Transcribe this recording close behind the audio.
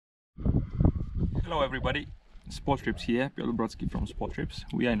Hello everybody, Sportrips here, Piotr from Sportrips.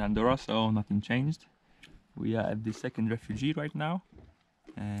 We are in Andorra, so nothing changed. We are at the second Refugi right now,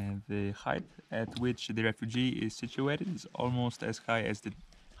 and the height at which the Refugi is situated is almost as high as the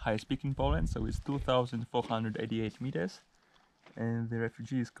highest peak in Poland, so it's 2,488 meters. And the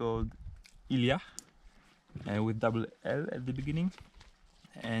Refugi is called Illia, with double L at the beginning.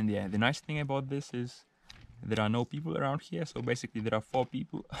 And yeah, the nice thing about this is there are no people around here, so basically there are 4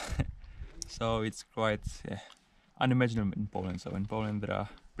 people. So it's quite unimaginable in Poland. So in Poland there are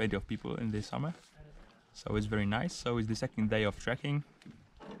plenty of people in the summer, so it's very nice. So it's the second day of trekking,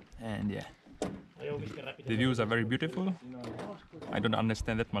 and yeah, the views are very beautiful. I don't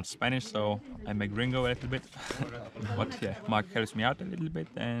understand that much Spanish, so I make gringo a little bit. But yeah, Mark helps me out a little bit,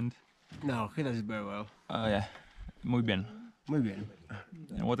 and no, he does it very well. Yeah, muy bien. Muy bien.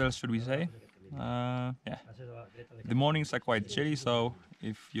 And what else should we say? Yeah, the mornings are quite chilly, so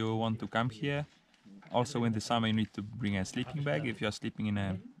if you want to camp here, also in the summer you need to bring a sleeping bag if you are sleeping in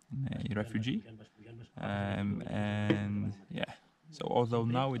a Refugi. And yeah, so although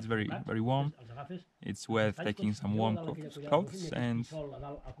now it's very warm, it's worth taking some warm clothes. And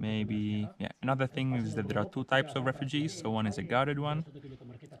maybe, yeah, another thing is that there are 2 types of refugees. So one is a guarded one,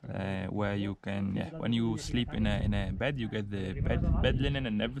 where you can, when you sleep in a bed, you get the bed linen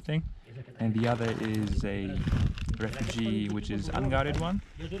and everything. And the other is a Refugi which is unguarded one,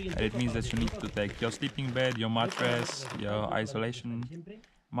 and it means that you need to take your sleeping bed, your mattress, your isolation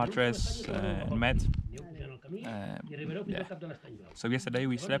mattress and mat. Yeah. So yesterday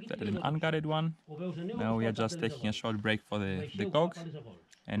we slept at an unguarded one. Now we are just taking a short break for the coke,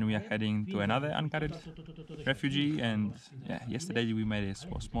 and we are heading to another unguarded Refugi. And yeah, yesterday we made a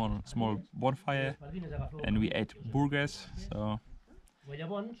small bonfire and we ate burgers. So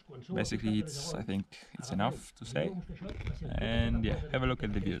basically I think it's enough to say. And yeah, have a look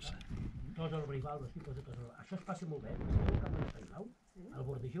at the views. El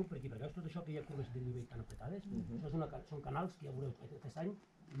bordegeu per aquí, perquè tot això que hi ha curves de nivell tan apretades, són canals que ja veureu aquest any,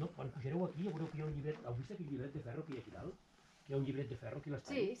 quan pujareu aquí ja veureu que hi ha un llibret, heu vist aquell llibret de ferro que hi ha aquí dalt? Que hi ha un llibret de ferro aquí a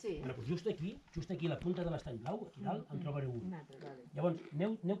l'estany? Sí. Bueno, just aquí, a la punta de l'estany blau, aquí dalt, en trobareu un. Llavors,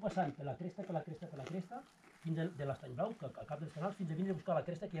 aneu passant per la cresta, fins de l'estany blau, que al cap dels canals, fins a vindre a buscar la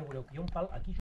cresta, que ja veureu que hi ha un pal aquí.